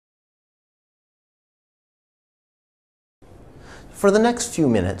For the next few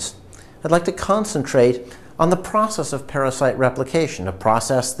minutes, I'd like to concentrate on the process of parasite replication, a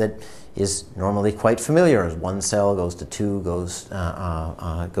process that is normally quite familiar, as one cell goes to two, goes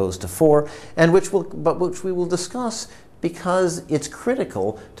to four, and which we will discuss because it's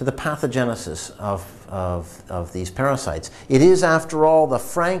critical to the pathogenesis of these parasites. It is, after all, the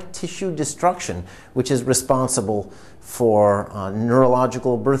frank tissue destruction which is responsible for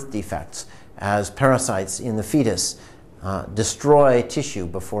neurological birth defects, as parasites in the fetus destroy tissue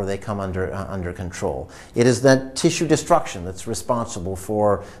before they come under control. It is that tissue destruction that's responsible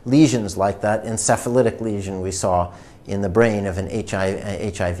for lesions like that encephalitic lesion we saw in the brain of an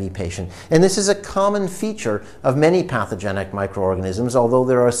HIV patient. And this is a common feature of many pathogenic microorganisms, although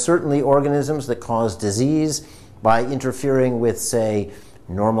there are certainly organisms that cause disease by interfering with, say,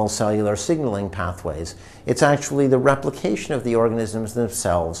 normal cellular signaling pathways. It's actually the replication of the organisms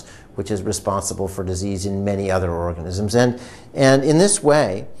themselves which is responsible for disease in many other organisms. And in this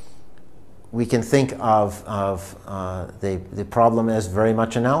way, we can think of the problem as very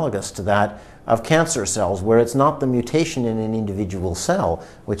much analogous to that of cancer cells, where it's not the mutation in an individual cell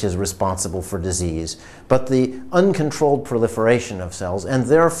which is responsible for disease, but the uncontrolled proliferation of cells. And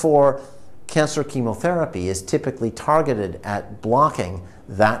therefore, cancer chemotherapy is typically targeted at blocking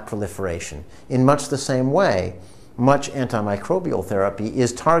that proliferation. In much the same way, much antimicrobial therapy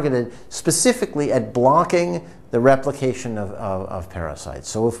is targeted specifically at blocking the replication of parasites.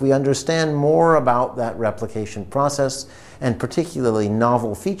 So if we understand more about that replication process, and particularly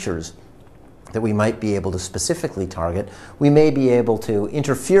novel features that we might be able to specifically target, we may be able to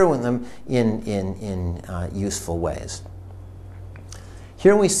interfere with them in useful ways.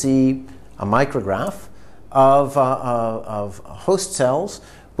 Here we see a micrograph of host cells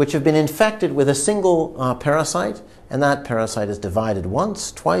which have been infected with a single parasite, and that parasite is divided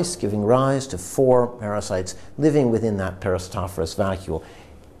once, twice, giving rise to 4 parasites living within that parasitophorous vacuole.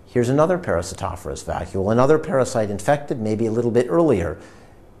 Here's another parasitophorous vacuole, another parasite infected maybe a little bit earlier,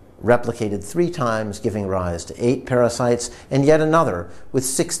 replicated 3 times, giving rise to 8 parasites, and yet another with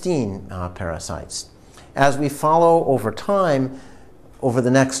 16 parasites. As we follow over time, over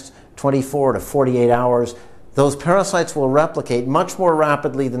the next 24 to 48 hours, those parasites will replicate much more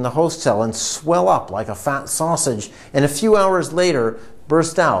rapidly than the host cell and swell up like a fat sausage, and a few hours later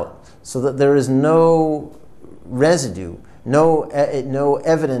burst out, so that there is no residue, no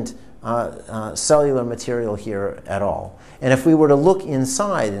evident cellular material here at all. And if we were to look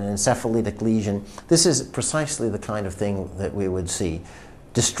inside an encephalitic lesion, this is precisely the kind of thing that we would see.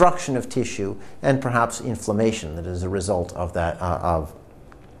 Destruction of tissue and perhaps inflammation that is a result of that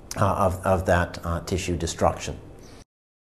tissue destruction.